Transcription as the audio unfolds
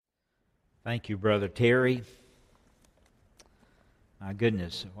Thank you, Brother Terry. My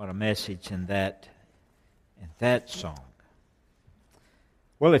goodness, what a message in that song.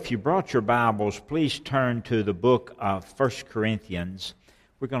 Well, if you brought your Bibles, please turn to the book of 1 Corinthians.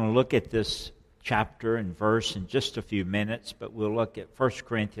 We're going to look at this chapter and verse in just a few minutes, but we'll look at 1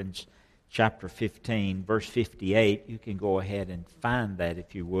 Corinthians chapter 15, verse 58. You can go ahead and find that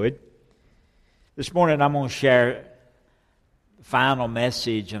if you would. This morning I'm going to share the final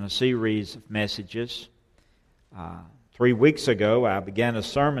message in a series of messages. 3 weeks ago I began a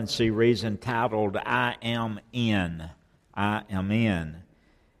sermon series entitled, I Am In. I Am In.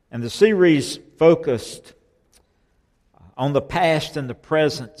 And the series focused on the past and the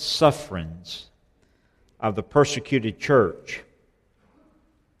present sufferings of the persecuted church.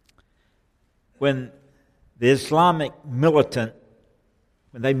 When the Islamic militant,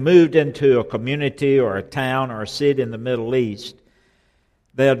 when they moved into a community or a town or a city in the Middle East,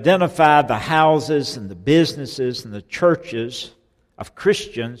 they identified the houses and the businesses and the churches of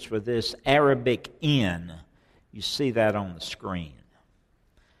Christians with this Arabic N. You see that on the screen.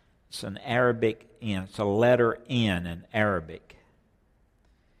 It's an Arabic N. It's a letter N in Arabic.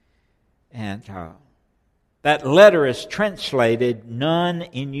 And that letter is translated Nun,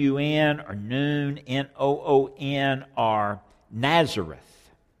 N-U-N, or Noon, N-O-O-N, or Nazareth.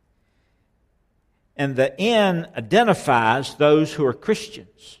 And the N identifies those who are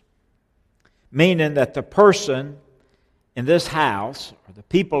Christians, meaning that the person in this house, or the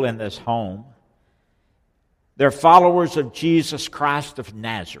people in this home, they're followers of Jesus Christ of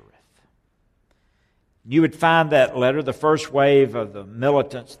Nazareth. You would find that letter, the first wave of the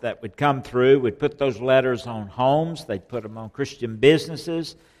militants that would come through would put those letters on homes, they'd put them on Christian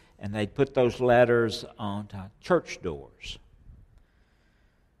businesses, and they'd put those letters on church doors.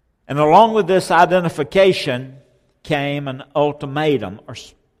 And along with this identification came an ultimatum,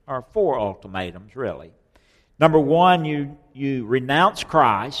 or 4 ultimatums really. Number 1, you renounce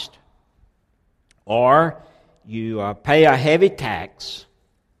Christ, or you pay a heavy tax,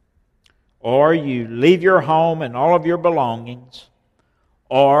 or you leave your home and all of your belongings,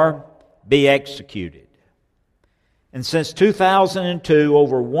 or be executed. And since 2002,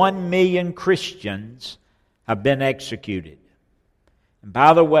 over 1 million Christians have been executed. And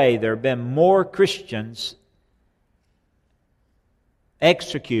by the way, there have been more Christians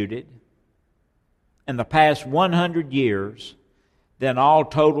executed in the past 100 years than all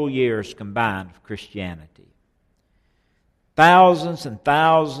total years combined of Christianity. Thousands and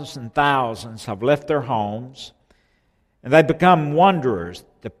thousands and thousands have left their homes, and they become wanderers,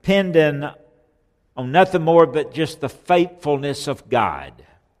 depending on nothing more but just the faithfulness of God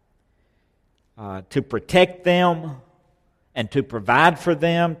to protect them and to provide for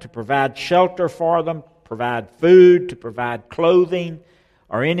them, to provide shelter for them, provide food, to provide clothing,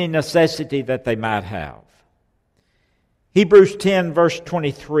 or any necessity that they might have. Hebrews 10 verse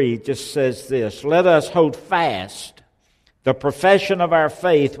 23 just says this, let us hold fast the profession of our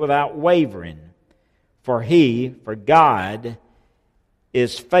faith without wavering, for God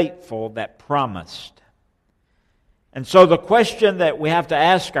is faithful that promised. And so the question that we have to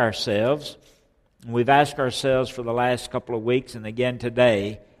ask ourselves, and we've asked ourselves for the last couple of weeks and again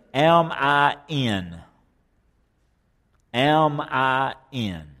today, am I in? Am I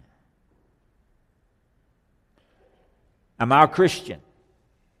in? Am I a Christian?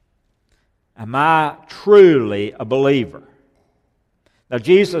 Am I truly a believer? Now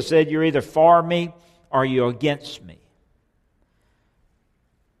Jesus said, you're either for me or you're against me.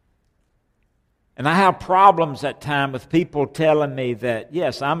 And I have problems at times with people telling me that,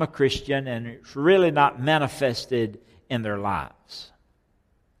 yes, I'm a Christian, and it's really not manifested in their lives.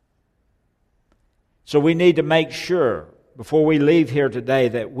 So we need to make sure, before we leave here today,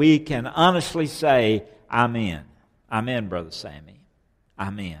 that we can honestly say, I'm in. I'm in, Brother Sammy.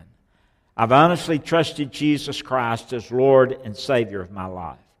 I'm in. I've honestly trusted Jesus Christ as Lord and Savior of my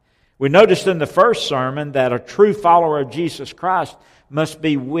life. We noticed in the first sermon that a true follower of Jesus Christ must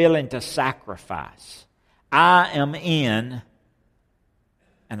be willing to sacrifice. I am in,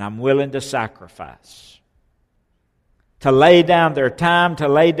 and I'm willing to sacrifice. To lay down their time, to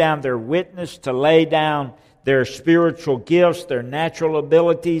lay down their witness, to lay down their spiritual gifts, their natural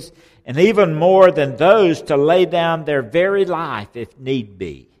abilities, and even more than those, to lay down their very life if need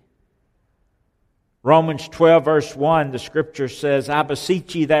be. Romans 12 verse 1, the Scripture says, I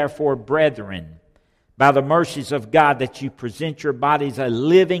beseech ye therefore, brethren, by the mercies of God, that you present your bodies a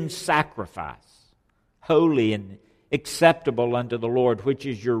living sacrifice, holy and acceptable unto the Lord, which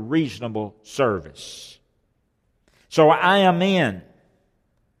is your reasonable service. So I am in,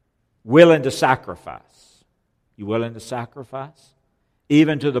 willing to sacrifice. You willing to sacrifice?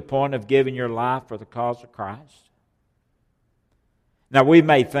 even to the point of giving your life for the cause of Christ? Now, we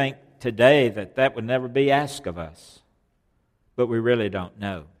may think today that would never be asked of us, but we really don't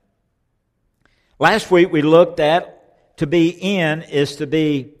know. Last week we looked at to be in is to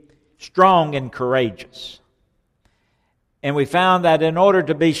be strong and courageous. And we found that in order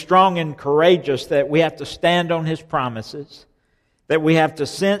to be strong and courageous, that we have to stand on His promises, that we have to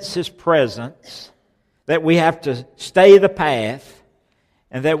sense His presence, that we have to stay the path,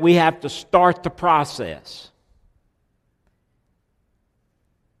 and that we have to start the process.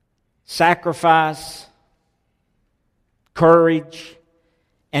 Sacrifice, courage,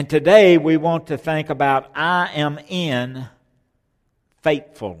 and today we want to think about I am in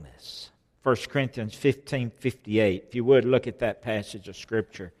faithfulness. 1 Corinthians 15:58. If you would, look at that passage of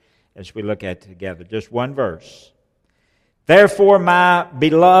Scripture as we look at it together. Just one verse. Therefore, my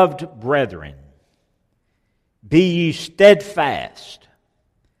beloved brethren, be ye steadfast,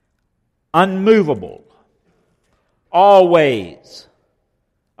 unmovable, always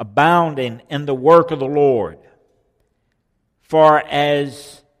abounding in the work of the Lord. For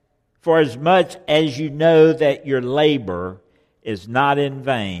as much as you know that your labor is not in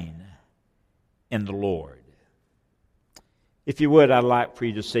vain in the Lord. If you would, I'd like for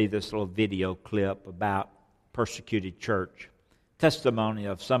you to see this little video clip about persecuted church. Testimony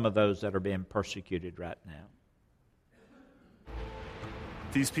of some of those that are being persecuted right now.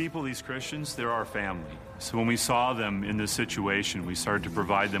 These people, these Christians, they're our family. So when we saw them in this situation, we started to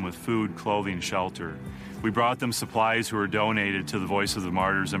provide them with food, clothing, shelter. We brought them supplies who were donated to the Voice of the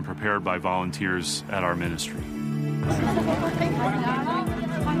Martyrs and prepared by volunteers at our ministry.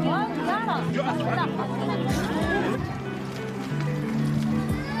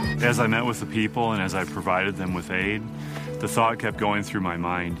 As I met with the people and as I provided them with aid, the thought kept going through my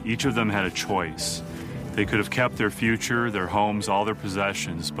mind. Each of them had a choice. They could have kept their future, their homes, all their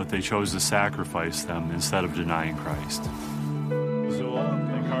possessions, but they chose to sacrifice them instead of denying Christ.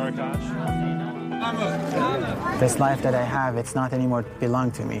 This life that I have, it's not anymore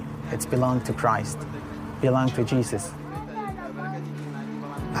belong to me. It's belong to Christ, belong to Jesus.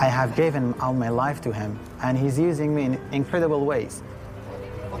 I have given all my life to Him, and He's using me in incredible ways.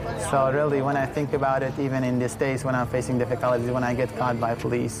 So really, when I think about it, even in these days when I'm facing difficulties, when I get caught by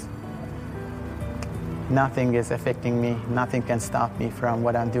police, nothing is affecting me. Nothing can stop me from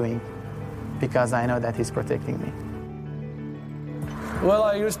what I'm doing because I know that He's protecting me. Well,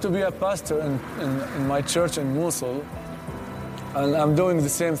 I used to be a pastor in my church in Mosul, and I'm doing the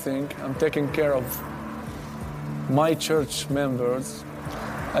same thing. I'm taking care of my church members,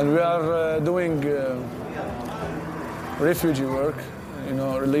 and we are doing refugee work,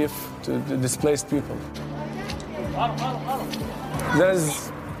 relief to the displaced people.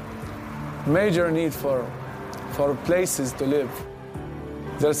 There's major need for places to live.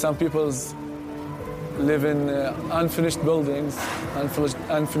 There are some people live in unfinished buildings,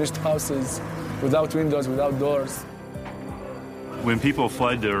 unfinished houses, without windows, without doors. When people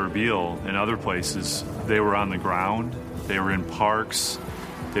fled to Erbil and other places, they were on the ground, they were in parks,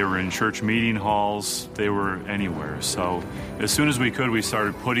 they were in church meeting halls, they were anywhere. So as soon as we could, we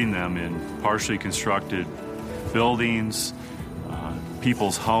started putting them in partially constructed buildings,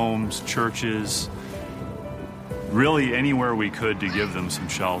 people's homes, churches, really anywhere we could to give them some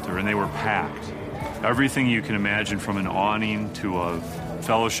shelter, and they were packed. Everything you can imagine, from an awning to a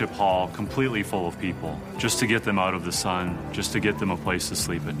fellowship hall, completely full of people, just to get them out of the sun, just to get them a place to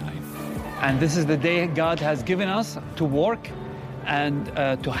sleep at night. And this is the day God has given us to work and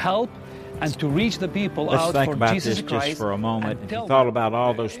to help and to reach the people out for Jesus Christ. Let's think about this just for a moment. If you thought about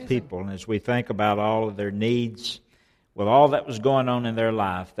all those people, and as we think about all of their needs, with all that was going on in their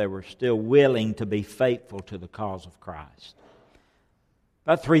life, they were still willing to be faithful to the cause of Christ.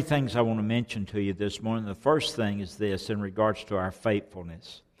 About three things I want to mention to you this morning. The first thing is this in regards to our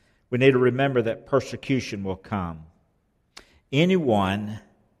faithfulness. We need to remember that persecution will come. Anyone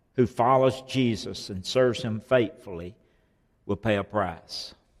who follows Jesus and serves Him faithfully will pay a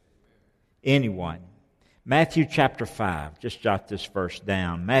price. Anyone. Matthew chapter 5, just jot this verse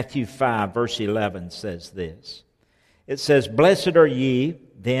down. Matthew 5 verse 11 says this. It says, "Blessed are ye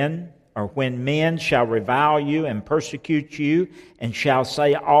then, or when men shall revile you and persecute you, and shall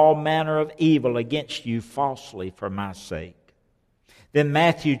say all manner of evil against you falsely for my sake." Then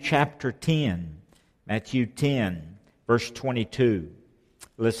Matthew chapter 10, verse 22.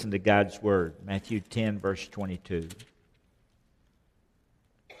 Listen to God's word. Matthew 10, verse 22.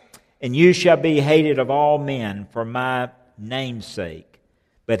 "And you shall be hated of all men for my name's sake,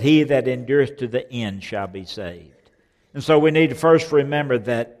 but he that endureth to the end shall be saved." And so we need to first remember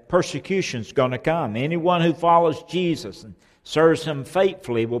that persecution is going to come. Anyone who follows Jesus and serves Him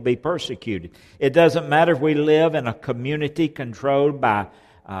faithfully will be persecuted. It doesn't matter if we live in a community controlled by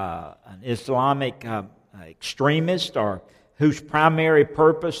an Islamic extremist or whose primary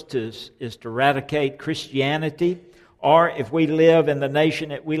purpose is to eradicate Christianity, or if we live in the nation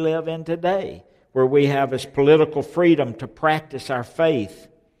that we live in today, where we have this political freedom to practice our faith.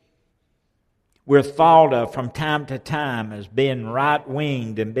 We're thought of from time to time as being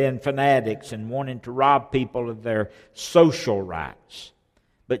right-winged and being fanatics and wanting to rob people of their social rights.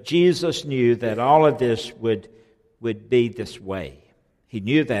 But Jesus knew that all of this would be this way. He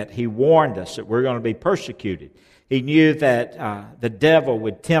knew that. He warned us that we're going to be persecuted. He knew that the devil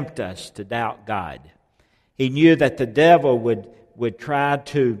would tempt us to doubt God. He knew that the devil would try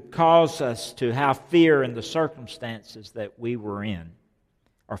to cause us to have fear in the circumstances that we were in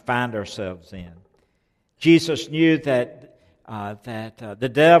or find ourselves in. Jesus knew that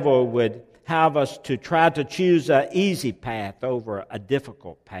the devil would have us to try to choose an easy path over a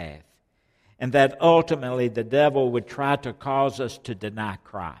difficult path, and that ultimately the devil would try to cause us to deny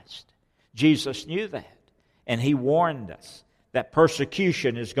Christ. Jesus knew that, and He warned us that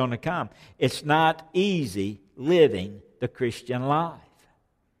persecution is going to come. It's not easy living the Christian life.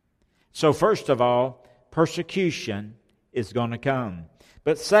 So first of all, persecution is going to come.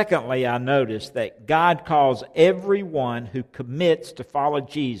 But secondly, I notice that God calls everyone who commits to follow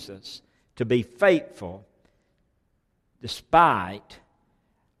Jesus to be faithful despite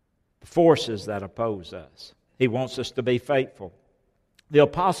the forces that oppose us. He wants us to be faithful. The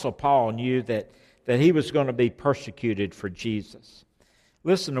Apostle Paul knew that he was going to be persecuted for Jesus.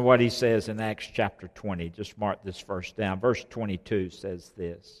 Listen to what he says in Acts chapter 20. Just mark this verse down. Verse 22 says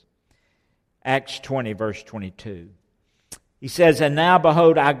this. Acts 20, verse 22. He says, "And now,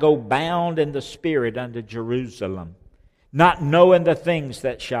 behold, I go bound in the Spirit unto Jerusalem, not knowing the things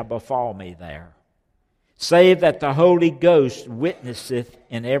that shall befall me there, save that the Holy Ghost witnesseth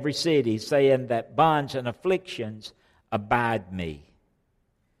in every city, saying that bonds and afflictions abide me.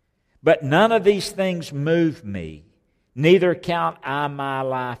 But none of these things move me, neither count I my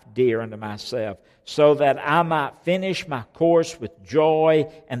life dear unto myself, so that I might finish my course with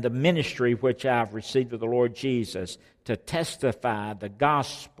joy and the ministry which I have received of the Lord Jesus, to testify the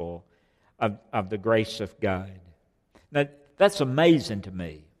gospel of the grace of God." Now, that's amazing to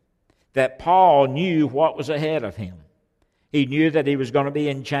me, that Paul knew what was ahead of him. He knew that he was going to be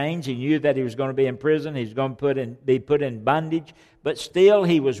in chains. He knew that he was going to be in prison. He was going to be put in bondage. But still,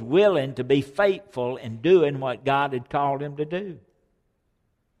 he was willing to be faithful in doing what God had called him to do.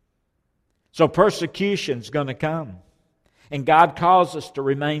 So persecution's going to come. And God calls us to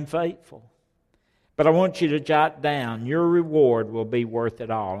remain faithful. But I want you to jot down, your reward will be worth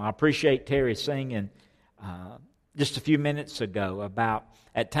it all. And I appreciate Terry singing just a few minutes ago about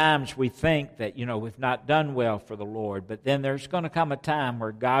at times we think that, we've not done well for the Lord, but then there's going to come a time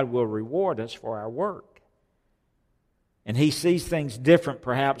where God will reward us for our work. And He sees things different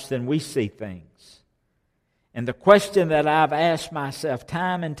perhaps than we see things. And the question that I've asked myself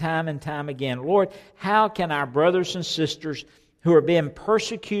time and time and time again, Lord, how can our brothers and sisters who are being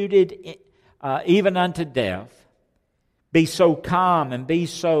persecuted even unto death be so calm and be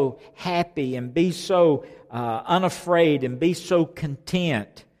so happy and be so unafraid and be so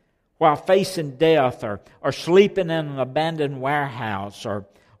content while facing death or sleeping in an abandoned warehouse or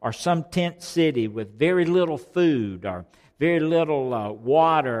some tent city with very little food or very little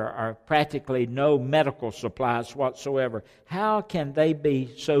water or practically no medical supplies whatsoever? How can they be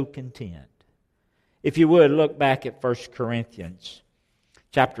so content? If you would, look back at 1 Corinthians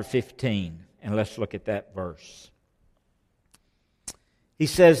chapter 15 and let's look at that verse. He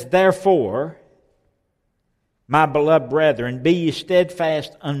says, "Therefore, my beloved brethren, be ye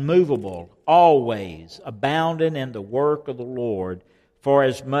steadfast, unmovable, always abounding in the work of the Lord, for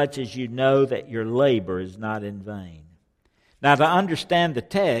as much as you know that your labor is not in vain." Now, to understand the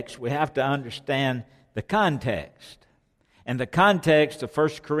text, we have to understand the context. And the context of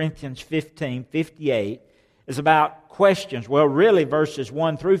 1 Corinthians 15:58 is about questions. Well, really, verses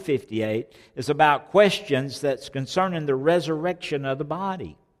 1 through 58 is about questions that's concerning the resurrection of the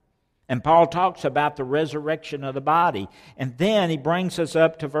body. And Paul talks about the resurrection of the body. And then he brings us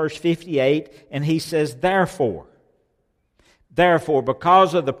up to verse 58, and he says, Therefore,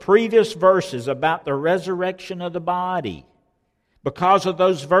 because of the previous verses about the resurrection of the body, because of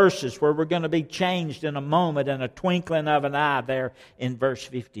those verses where we're going to be changed in a moment, in a twinkling of an eye there in verse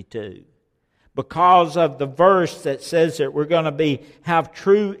 52, because of the verse that says that we're going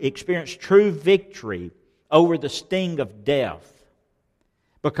to experience true victory over the sting of death,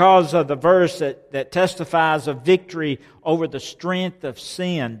 because of the verse that testifies of victory over the strength of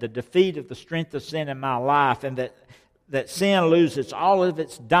sin, the defeat of the strength of sin in my life, and that sin loses all of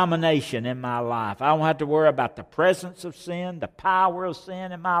its domination in my life. I don't have to worry about the presence of sin, the power of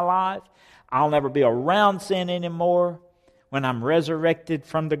sin in my life. I'll never be around sin anymore when I'm resurrected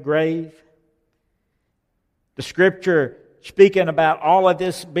from the grave. The Scripture speaking about all of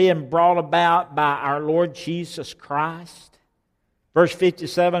this being brought about by our Lord Jesus Christ. Verse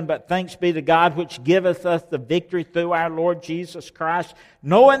 57, but thanks be to God which giveth us the victory through our Lord Jesus Christ,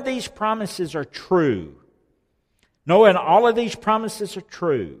 knowing these promises are true. Knowing all of these promises are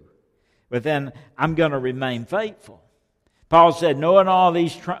true, but then I'm going to remain faithful. Paul said, knowing all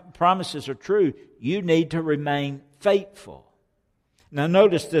these promises are true, you need to remain faithful. Now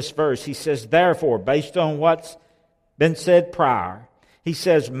notice this verse. He says, therefore, based on what's been said prior, he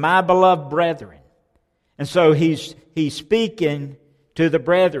says, my beloved brethren. And so he's speaking to the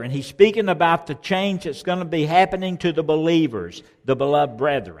brethren. He's speaking about the change that's going to be happening to the believers, the beloved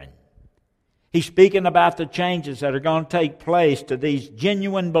brethren. He's speaking about the changes that are going to take place to these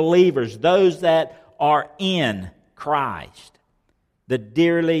genuine believers, those that are in Christ, the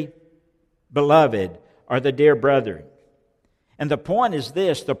dearly beloved or the dear brethren. And the point is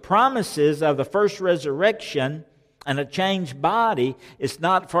this, the promises of the first resurrection and a changed body is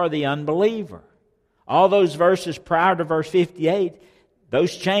not for the unbeliever. All those verses prior to verse 58,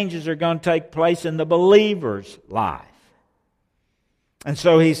 those changes are going to take place in the believer's life. And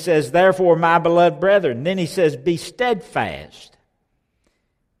so he says, therefore, my beloved brethren. Then he says, be steadfast.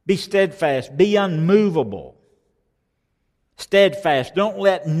 Be steadfast. Be unmovable. Steadfast. Don't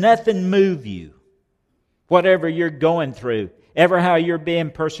let nothing move you. Whatever you're going through, ever how you're being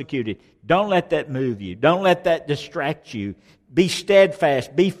persecuted, don't let that move you. Don't let that distract you. Be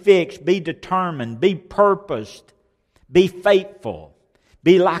steadfast. Be fixed. Be determined. Be purposed. Be faithful.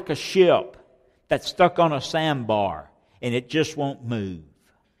 Be like a ship that's stuck on a sandbar and it just won't move.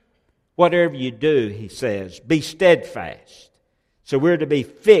 Whatever you do, he says, be steadfast. So we're to be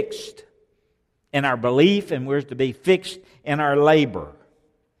fixed in our belief and we're to be fixed in our labor.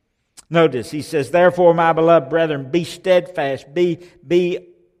 Notice, he says, therefore, my beloved brethren, be steadfast, be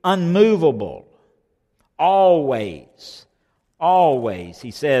unmovable, always,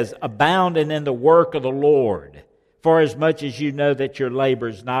 he says, abounding in the work of the Lord, for as much as you know that your labor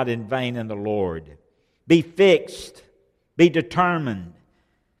is not in vain in the Lord. Be fixed. Be determined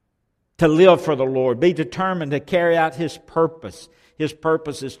to live for the Lord. Be determined to carry out His purpose. His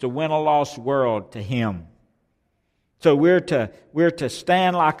purpose is to win a lost world to Him. So we're to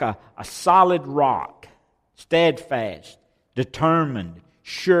stand like a solid rock, steadfast, determined,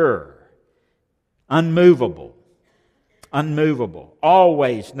 sure, unmovable.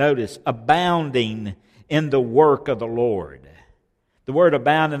 Always, notice, abounding in the work of the Lord. The word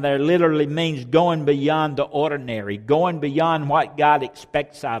abounding there literally means going beyond the ordinary, going beyond what God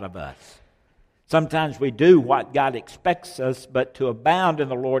expects out of us. Sometimes we do what God expects us, but to abound in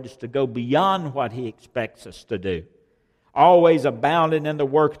the Lord is to go beyond what He expects us to do. Always abounding in the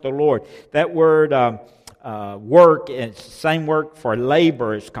work of the Lord. That word work, it's the same word for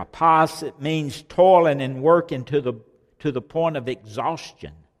labor. It's kapos. It means toiling and working to the point of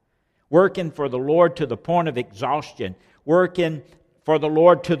exhaustion. Working for the Lord to the point of exhaustion. Working for the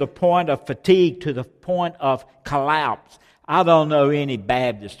Lord to the point of fatigue, to the point of collapse. I don't know any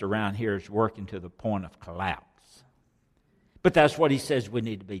Baptist around here is working to the point of collapse. But that's what he says we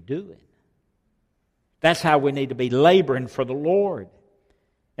need to be doing. That's how we need to be laboring for the Lord.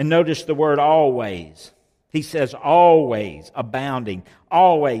 And notice the word always. He says always abounding,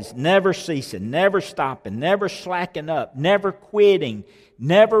 always, never ceasing, never stopping, never slacking up, never quitting,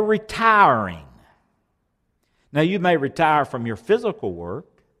 never retiring. Now, you may retire from your physical work,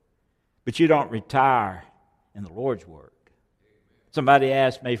 but you don't retire in the Lord's work. Somebody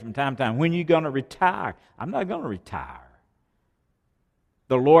asked me from time to time, when are you going to retire? I'm not going to retire.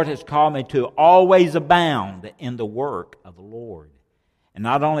 The Lord has called me to always abound in the work of the Lord. And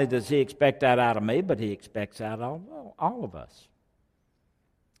not only does He expect that out of me, but He expects that out of all of us.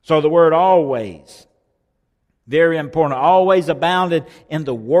 So the word always, very important. Always abounded in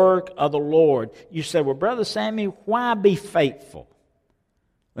the work of the Lord. You say, well, Brother Sammy, why be faithful?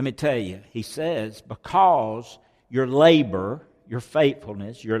 Let me tell you. He says, because your labor, your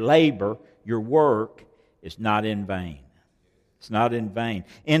faithfulness, your labor, your work is not in vain. It's not in vain.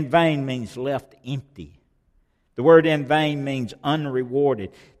 In vain means left empty. The word in vain means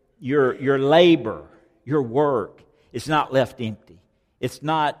unrewarded. Your labor, your work is not left empty. It's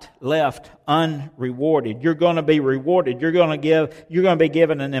not left unrewarded. You're going to be rewarded. You're going to be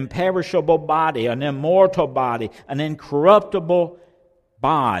given an imperishable body, an immortal body, an incorruptible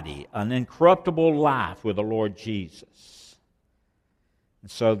body, an incorruptible life with the Lord Jesus. And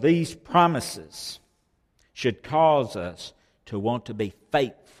so these promises should cause us to want to be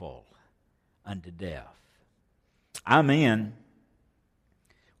faithful unto death. I'm in,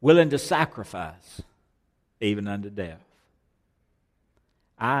 willing to sacrifice even unto death.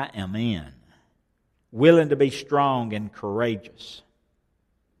 I am in, willing to be strong and courageous.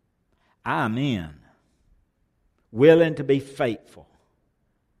 I am in, willing to be faithful,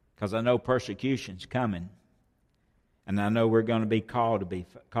 because I know persecution's coming, and I know we're going to be called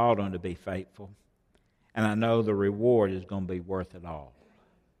on to be faithful, and I know the reward is going to be worth it all.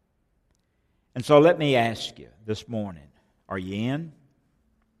 And so let me ask you this morning, are you in?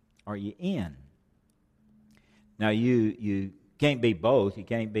 Are you in? Now you can't be both. You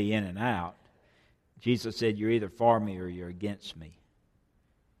can't be in and out. Jesus said you're either for me or you're against me.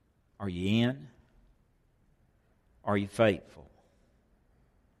 Are you in? Are you faithful?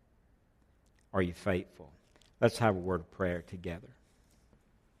 Are you faithful? Let's have a word of prayer together.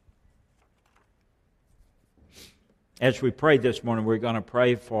 As we pray this morning, we're going to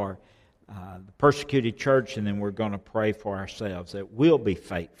pray for the persecuted church, and then we're going to pray for ourselves that we'll be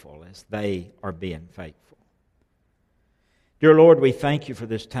faithful as they are being faithful. Dear Lord, we thank you for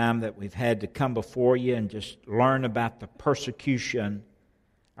this time that we've had to come before you and just learn about the persecution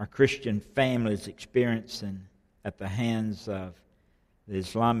our Christian families experiencing at the hands of the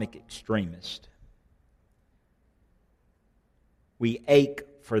Islamic extremists. We ache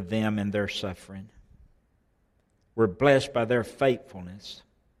for them and their suffering. We're blessed by their faithfulness.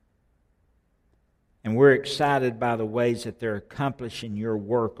 And we're excited by the ways that they're accomplishing your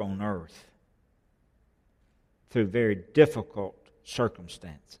work on earth through very difficult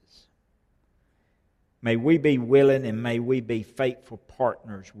circumstances. May we be willing and may we be faithful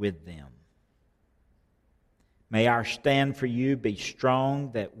partners with them. May our stand for you be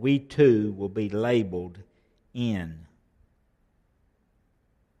strong, that we too will be labeled in.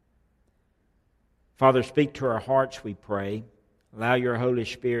 Father, speak to our hearts, we pray. Allow your Holy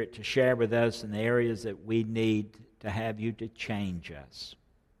Spirit to share with us in the areas that we need to have you to change us.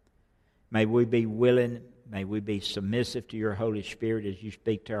 May we be willing, may we be submissive to your Holy Spirit as you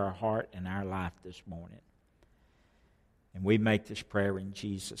speak to our heart and our life this morning. And we make this prayer in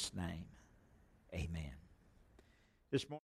Jesus' name. Amen. This morning.